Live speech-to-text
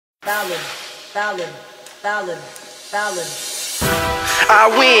Ballin. I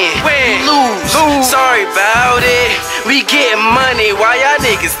win, you lose. Sorry about it. We getting money while y'all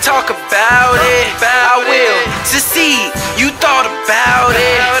niggas talk about it. I will succeed. You thought about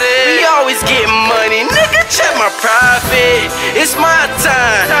it. We always getting money, nigga. Check my profit. It's my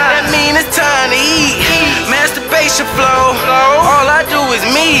time. That mean it's time to eat. Masturbation flow. All I do is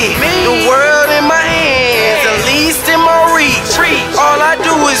me. The world in my hands, the least in my reach. All I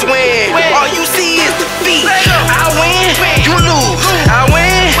do is win. All you see is defeat. I win, you lose. I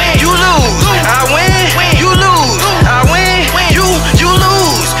win, you lose. I win, you lose. I win, you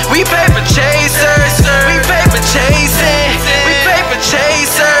lose. We paper chasers. We paper chasing. We paper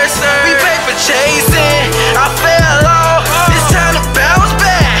chasers. We paper chasing. I fell off. It's time to bounce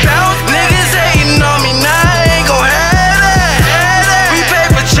back. Niggas hating on me, now I ain't gon' have that. We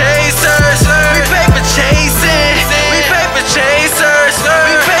paper chasers. We paper chasing. We paper chasers.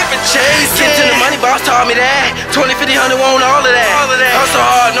 We paper chasing. Get to the money, boss taught me that. 20, 50, 100, want all of that. Hustle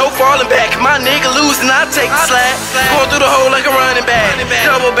hard, no falling back. My nigga losing, I take the slack. Going through the hole like a running back.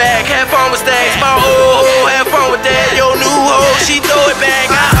 Double back, have fun with stacks. My old hoe, have fun with that. Yo, new hoe, she throw it back.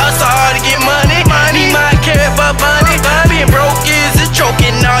 I hustle hard to get money. Need my carrot for money. Being broke is a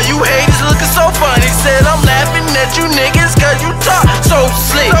choking. Now you haters looking so funny. Said I'm laughing at you niggas cause you talk so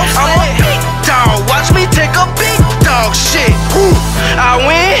slick. I'm a big dog, watch me take a big dog shit. I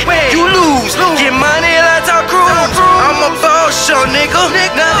win, you lose. Get money like I cruise. I'm a boss show nigga.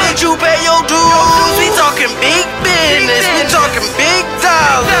 Now that you pay your dues, we talking big business. We talking big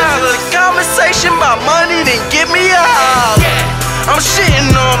dollars. The conversation about money, then give me a holler. I'm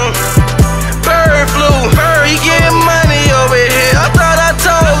shitting on them. Bird flu, we getting money over here. I thought I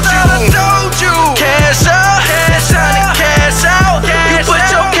told you. Cash up, it's time to cash out. You put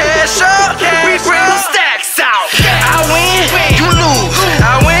your cash up, we bring them stacks out. I win, you lose.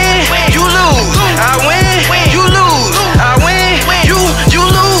 I win, you lose. I win, you lose. I win, you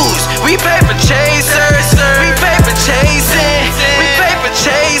lose. We paper chasers. We paper chasing. We paper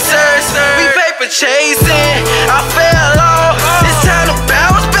chasers. We paper chasing. I fell off. It's time to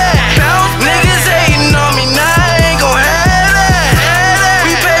bounce back. Niggas hating on me, now I ain't gon' have that.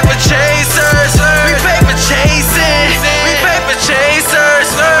 We paper chasers. We paper chasing. We paper chasers.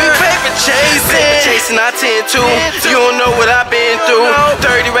 We paper chasing. Chasing, I tend to. You don't know what I've been through.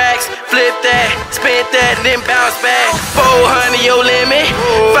 30 racks, flip that, spent that, then bounce back. 400 your limit,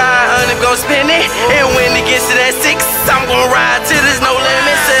 500 gon' spend it. And when it gets to that 6, I'm gon' ride till there's no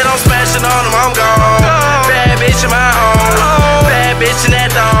limit. Said I'm smashing on them, I'm gone. Bad bitch in my home, bad bitch in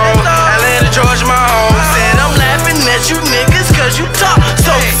that thong. Atlanta, Georgia, my home. Said I'm laughing at you niggas cause you talk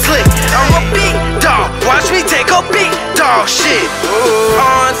so slick. I'm a big dog, watch me take a big dog shit.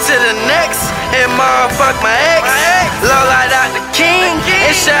 On to the next, and motherfuck my ex. Love like Dr. King,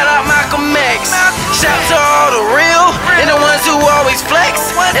 and shout out Malcolm X. Shout to all the real, and the ones who always flex,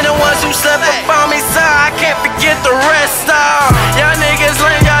 and the ones who slept up on me, so I can't forget the rest of y'all.